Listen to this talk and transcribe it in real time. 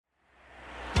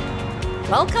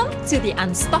Welcome to the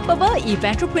Unstoppable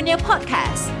Eventrepreneur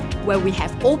Podcast, where we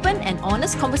have open and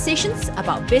honest conversations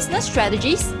about business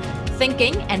strategies,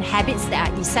 thinking, and habits that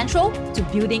are essential to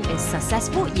building a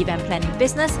successful event planning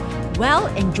business while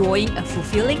enjoying a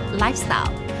fulfilling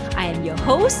lifestyle. I am your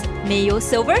host, Mayo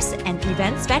Silvers, an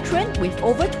events veteran with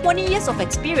over 20 years of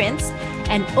experience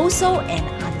and also an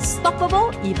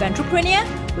unstoppable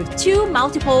eventrepreneur with two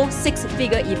multiple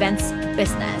six-figure events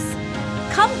business.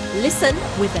 Come listen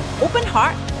with an open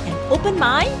heart and open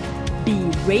mind. Be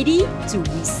ready to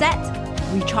reset,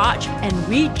 recharge, and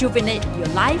rejuvenate your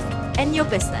life and your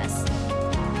business.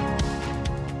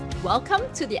 Welcome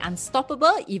to the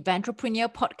Unstoppable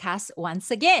Eventrepreneur Podcast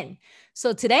once again.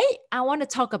 So today, I want to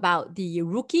talk about the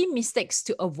rookie mistakes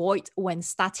to avoid when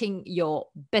starting your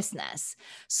business.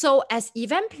 So as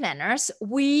event planners,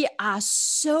 we are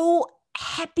so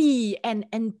happy and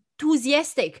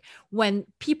enthusiastic when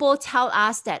people tell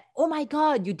us that, oh my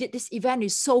God, you did this event,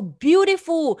 is so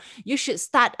beautiful. You should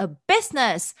start a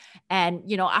business.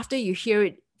 And, after you hear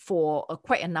it for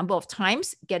quite a number of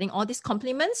times, getting all these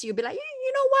compliments, you'll be like,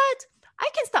 you know what? I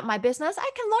can start my business.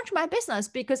 I can launch my business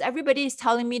because everybody is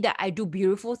telling me that I do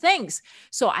beautiful things.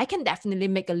 So I can definitely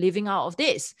make a living out of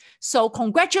this. So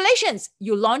congratulations,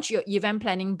 you launch your event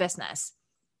planning business.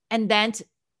 And then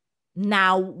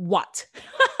now what?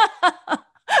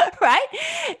 Right?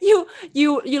 You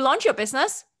launch your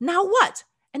business. Now what?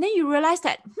 And then you realize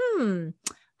that,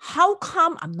 how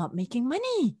come I'm not making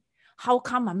money? How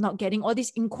come I'm not getting all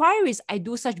these inquiries? I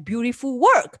do such beautiful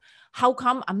work. How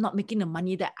come I'm not making the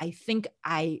money that I think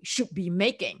I should be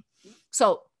making?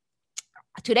 So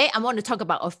today I want to talk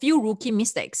about a few rookie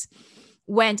mistakes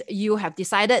when you have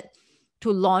decided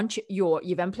to launch your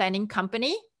event planning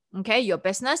company. Okay, your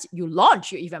business, you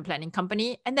launch your event planning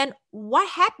company, and then what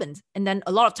happened? And then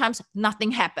a lot of times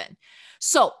nothing happened.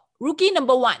 So rookie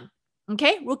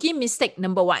mistake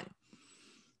number one.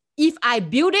 If I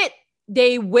build it,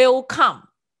 they will come.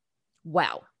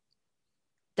 Well,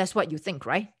 that's what you think,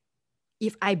 right?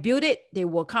 If I build it, they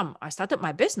will come. I started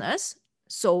my business,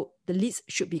 so the leads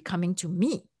should be coming to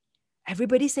me.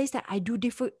 Everybody says that I do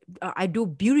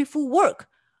beautiful work.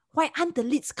 Why aren't the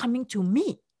leads coming to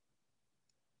me?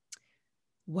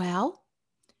 Well,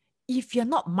 if you're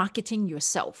not marketing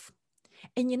yourself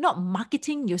and you're not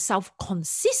marketing yourself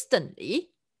consistently,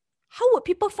 how would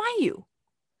people find you?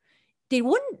 They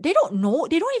don't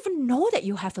even know that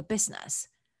you have a business.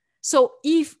 So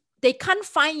if they can't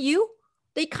find you,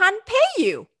 they can't pay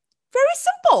you. Very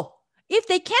simple. If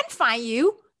they can't find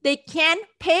you, they can't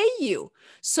pay you.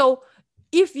 So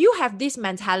if you have this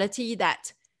mentality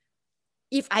that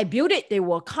if I build it, they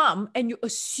will come, and you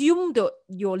assume that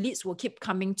your leads will keep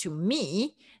coming to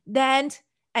me, and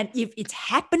if it's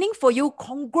happening for you,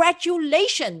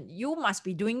 congratulations, you must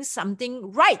be doing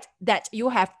something right, that you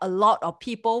have a lot of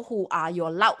people who are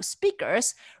your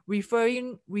loudspeakers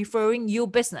referring you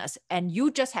business, and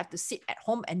you just have to sit at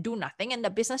home and do nothing, and the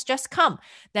business just come.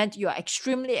 Then you are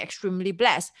extremely, extremely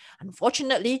blessed.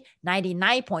 Unfortunately,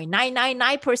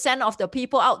 99.999% of the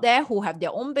people out there who have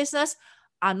their own business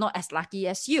are not as lucky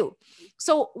as you.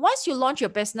 So once you launch your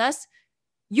business,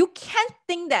 you can't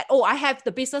think that, I have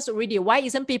the business already. Why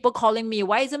isn't people calling me?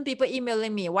 Why isn't people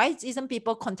emailing me? Why isn't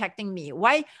people contacting me?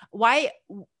 Why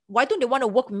don't they want to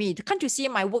work with me? Can't you see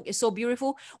my work is so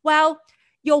beautiful? Well,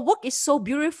 your work is so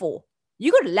beautiful.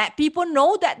 You got to let people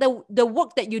know that the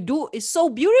work that you do is so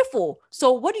beautiful.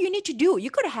 So what do you need to do? You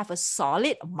got to have a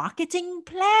solid marketing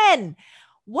plan.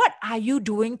 What are you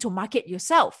doing to market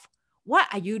yourself? What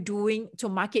are you doing to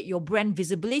market your brand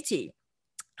visibility?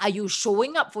 Are you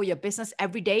showing up for your business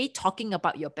every day, talking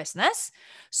about your business?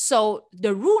 So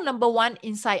the rule number one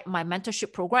inside my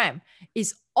mentorship program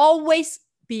is always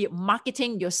be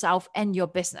marketing yourself and your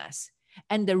business.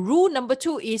 And the rule number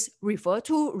two is refer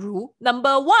to rule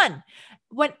number one.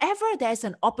 Whenever there's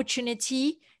an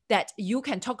opportunity that you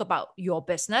can talk about your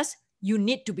business, you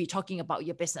need to be talking about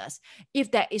your business.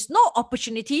 If there is no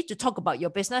opportunity to talk about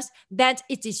your business, then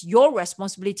it is your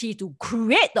responsibility to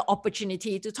create the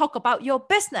opportunity to talk about your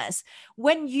business.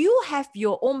 When you have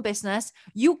your own business,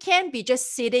 you can't be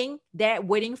just sitting there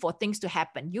waiting for things to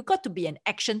happen. You got to be an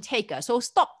action taker. So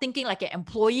stop thinking like an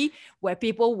employee where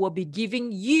people will be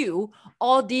giving you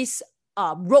all these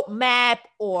roadmap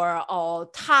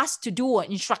or tasks to do or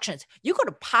instructions. You got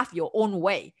to path your own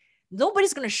way.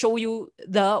 Nobody's going to show you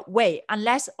the way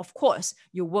unless, of course,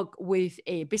 you work with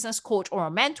a business coach or a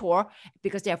mentor,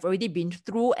 because they have already been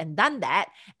through and done that,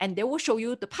 and they will show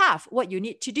you the path, what you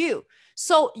need to do.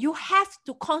 So you have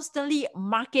to constantly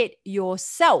market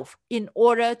yourself in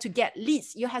order to get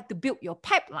leads. You have to build your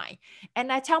pipeline.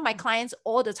 And I tell my clients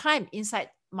all the time inside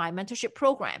my mentorship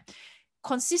program,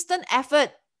 Consistent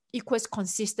effort equals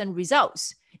consistent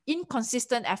results.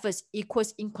 Inconsistent efforts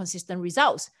equals inconsistent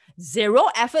results. Zero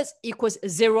efforts equals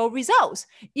zero results.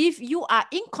 If you are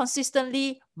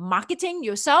inconsistently marketing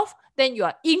yourself, then you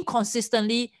are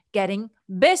inconsistently getting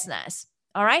business.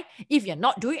 All right. If you're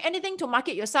not doing anything to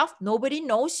market yourself, nobody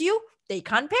knows you, they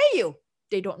can't pay you.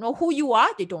 They don't know who you are.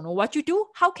 They don't know what you do.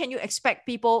 How can you expect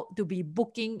people to be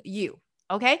booking you?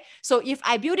 Okay. So if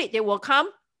I build it, they will come.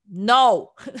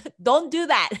 No, don't do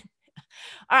that.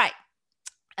 All right.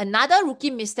 Another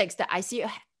rookie mistakes that I see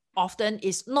often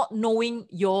is not knowing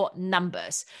your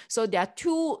numbers. So there are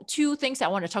two things I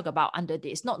want to talk about under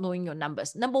this, not knowing your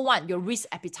numbers. Number one, your risk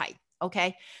appetite.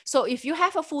 Okay. So if you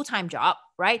have a full-time job,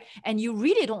 right, and you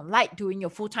really don't like doing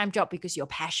your full-time job because your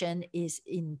passion is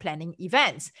in planning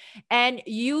events, and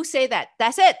you say that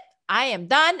that's it, I am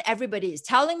done. Everybody is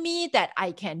telling me that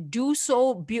I can do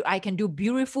beautiful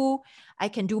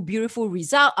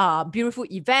beautiful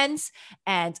events,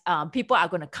 and people are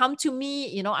going to come to me.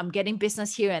 You know, I'm getting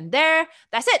business here and there.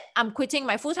 That's it. I'm quitting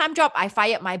my full-time job. I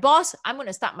fired my boss. I'm going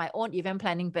to start my own event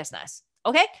planning business.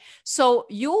 Okay. So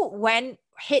you went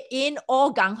head in,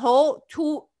 all gung ho,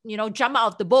 jump out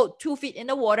of the boat, 2 feet in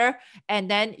the water, and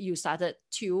then you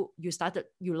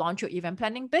launch your event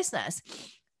planning business.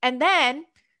 And then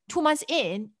 2 months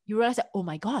in, you realize that, oh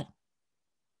my God,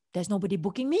 there's nobody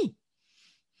booking me.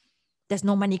 There's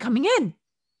no money coming in.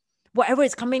 Whatever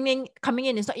is coming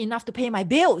in is not enough to pay my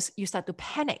bills. You start to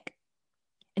panic.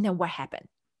 And then what happened?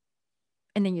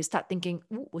 And then you start thinking,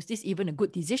 was this even a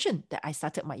good decision that I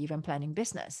started my event planning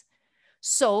business?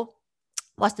 So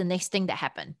what's the next thing that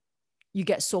happened? You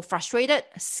get so frustrated,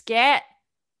 scared,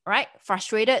 right?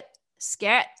 Frustrated,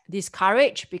 scared,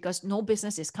 discouraged because no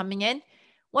business is coming in.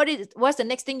 What's the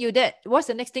next thing you did? What's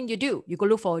the next thing you do? You go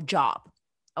look for a job.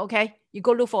 Okay? You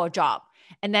go look for a job.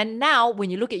 And then now when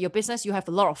you look at your business, you have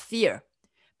a lot of fear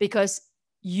because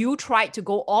you tried to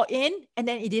go all in and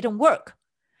then it didn't work.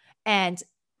 And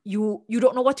you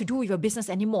don't know what to do with your business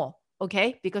anymore.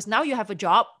 Okay? Because now you have a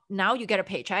job. Now you get a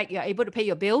paycheck. You're able to pay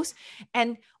your bills.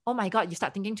 And oh my God, you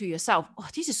start thinking to yourself, oh,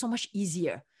 this is so much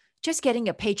easier. Just getting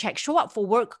a paycheck, show up for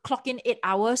work, clock in 8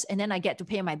 hours, and then I get to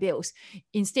pay my bills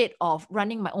instead of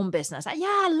running my own business.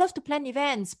 I love to plan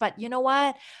events, but you know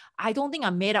what? I don't think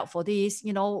I'm made up for this.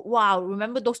 Wow,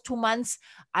 remember those 2 months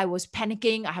I was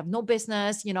panicking. I have no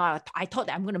business. I thought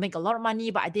that I'm going to make a lot of money,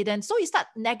 but I didn't. So you start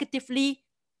negatively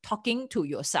talking to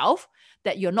yourself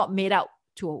that you're not made up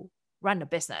to run a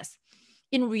business.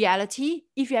 In reality,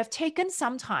 if you have taken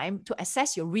some time to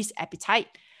assess your risk appetite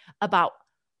about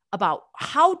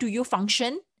how do you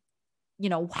function,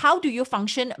 how do you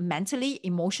function mentally,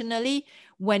 emotionally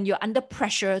when you're under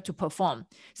pressure to perform?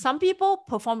 Some people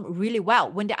perform really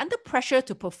well. When they're under pressure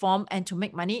to perform and to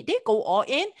make money, they go all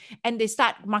in and they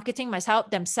start marketing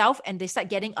themselves and they start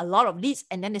getting a lot of leads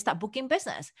and then they start booking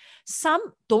business.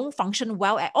 Some don't function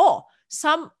well at all.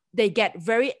 Some, they get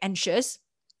very anxious,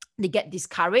 they get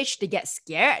discouraged, they get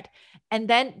scared, and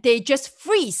then they just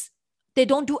freeze. They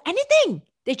don't do anything.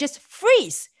 They just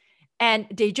freeze. And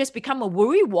they just become a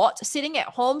worrywart, sitting at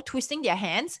home, twisting their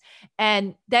hands.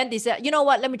 And then they say, you know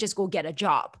what, let me just go get a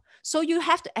job. So you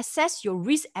have to assess your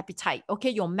risk appetite, okay,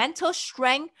 your mental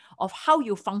strength of how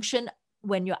you function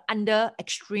when you're under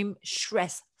extreme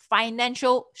stress,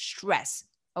 financial stress,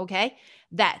 okay,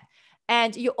 that.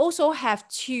 And you also have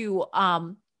to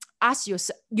ask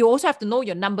yourself, you also have to know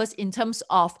your numbers in terms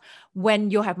of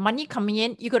when you have money coming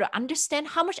in, you got to understand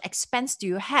how much expense do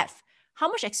you have. How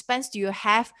much expense do you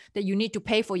have that you need to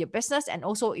pay for your business and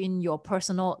also in your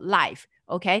personal life?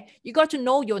 Okay, you got to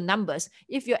know your numbers.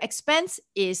 If your expense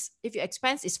is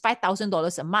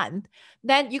 $5,000 a month,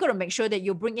 then you got to make sure that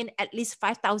you bring in at least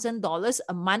 $5,000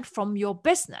 a month from your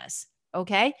business.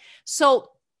 Okay,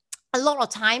 so a lot of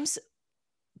times,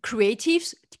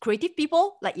 creative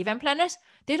people like event planners,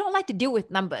 they don't like to deal with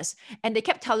numbers, and they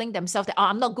kept telling themselves that,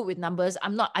 I'm not good with numbers.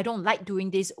 I don't like doing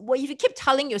this. Well, if you keep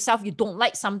telling yourself you don't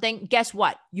like something, guess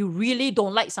what? You really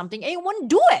don't like something and you won't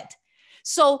do it.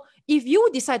 So if you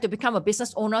decide to become a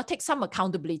business owner, take some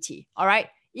accountability. All right.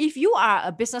 If you are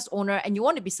a business owner and you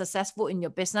want to be successful in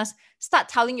your business, start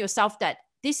telling yourself that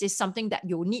this is something that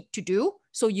you need to do.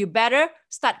 So you better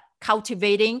start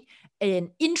cultivating an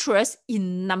interest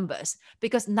in numbers,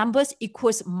 because numbers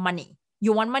equals money.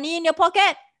 You want money in your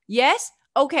pocket? Yes?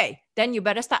 Okay. Then you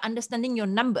better start understanding your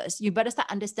numbers. You better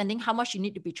start understanding how much you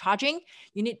need to be charging.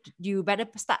 You better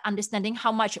start understanding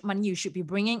how much money you should be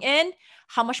bringing in,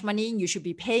 how much money you should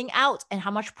be paying out, and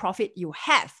how much profit you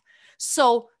have.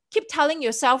 So keep telling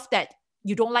yourself that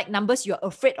you don't like numbers, you're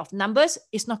afraid of numbers.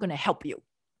 It's not going to help you.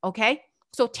 Okay?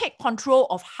 So take control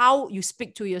of how you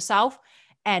speak to yourself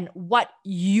and what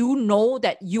you know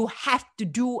that you have to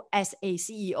do as a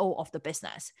CEO of the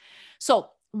business. So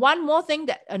one more thing,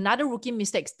 that another rookie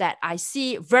mistakes that I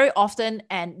see very often,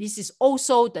 and this is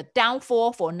also the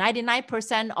downfall for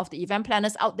 99% of the event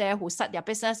planners out there who start their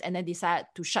business and then decide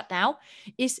to shut down,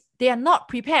 is they are not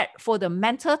prepared for the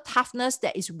mental toughness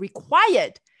that is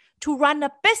required to run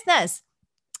a business.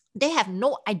 They have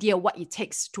no idea what it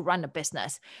takes to run a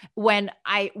business. When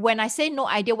I say no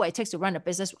idea what it takes to run a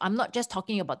business, I'm not just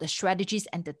talking about the strategies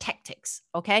and the tactics,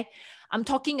 okay? I'm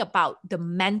talking about the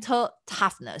mental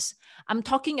toughness. I'm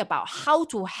talking about how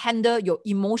to handle your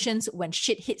emotions when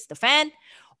shit hits the fan,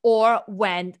 or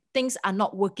when things are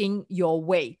not working your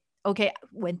way, okay?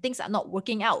 When things are not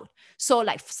working out. So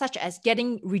like such as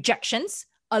getting rejections,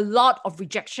 a lot of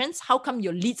rejections. How come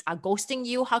your leads are ghosting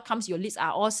you? How comes your leads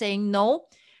are all saying no?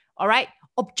 All right.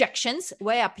 Objections,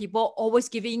 where are people always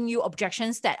giving you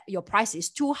objections that your price is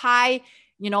too high,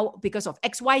 because of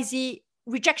XYZ.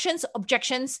 Rejections,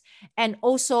 objections, and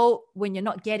also when you're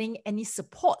not getting any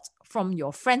support from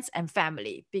your friends and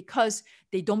family because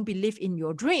they don't believe in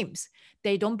your dreams.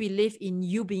 They don't believe in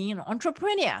you being an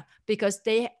entrepreneur because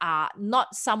they are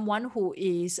not someone who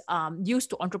is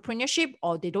used to entrepreneurship,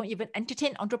 or they don't even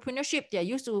entertain entrepreneurship. They're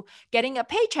used to getting a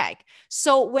paycheck.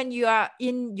 So when you are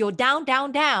in your down,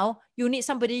 you need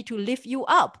somebody to lift you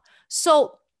up.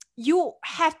 So you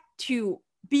have to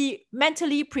be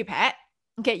mentally prepared.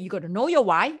 Okay, you got to know your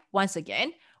why, once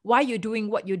again, why you're doing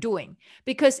what you're doing.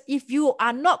 Because if you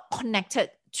are not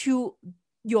connected to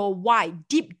your why,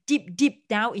 deep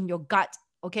down in your gut,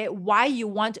 okay, why you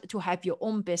want to have your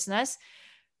own business,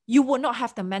 you will not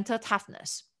have the mental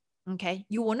toughness, okay?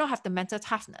 You will not have the mental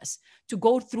toughness to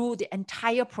go through the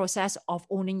entire process of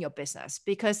owning your business,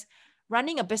 because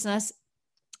running a business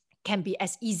can be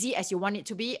as easy as you want it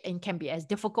to be and can be as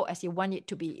difficult as you want it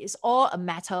to be. It's all a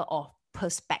matter of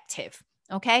perspective.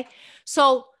 Okay,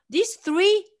 so these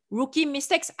 3 rookie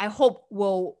mistakes, I hope,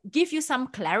 will give you some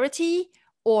clarity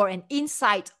or an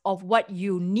insight of what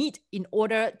you need in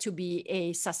order to be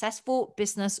a successful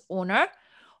business owner.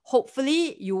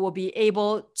 Hopefully, you will be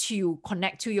able to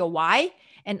connect to your why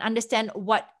and understand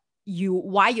why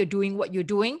you're doing what you're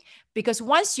doing. Because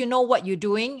once you know what you're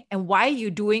doing and why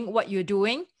you're doing what you're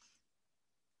doing,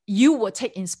 you will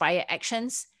take inspired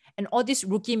actions. And all these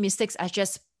rookie mistakes are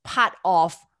just part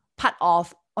of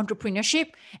entrepreneurship,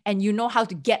 and you know how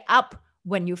to get up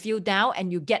when you feel down,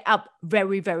 and you get up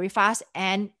very, very fast,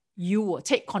 and you will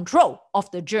take control of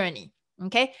the journey,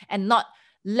 okay? And not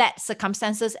let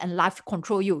circumstances and life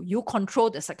control you. You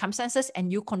control the circumstances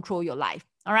and you control your life,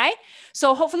 all right?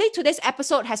 So hopefully today's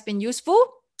episode has been useful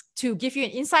to give you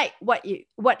an insight what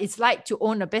it's like to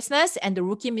own a business and the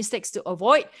rookie mistakes to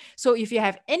avoid. So if you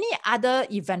have any other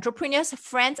eventrepreneurs,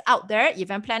 friends out there,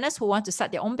 event planners who want to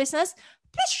start their own business,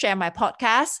 please share my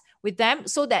podcast with them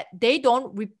so that they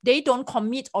don't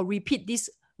commit or repeat these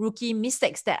rookie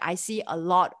mistakes that I see a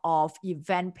lot of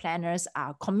event planners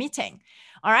are committing.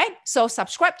 All right. So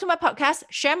subscribe to my podcast,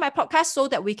 share my podcast so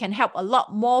that we can help a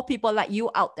lot more people like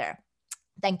you out there.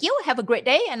 Thank you. Have a great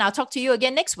day, and I'll talk to you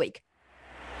again next week.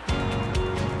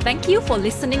 Thank you for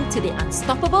listening to the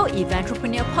Unstoppable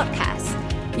Eventrepreneur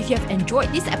podcast. If you have enjoyed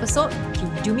this episode,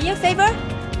 can you do me a favor?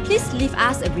 Please leave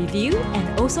us a review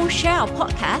and also share our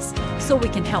podcast so we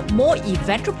can help more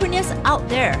eventrepreneurs out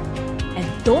there.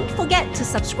 And don't forget to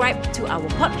subscribe to our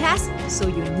podcast so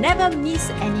you never miss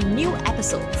any new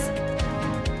episodes.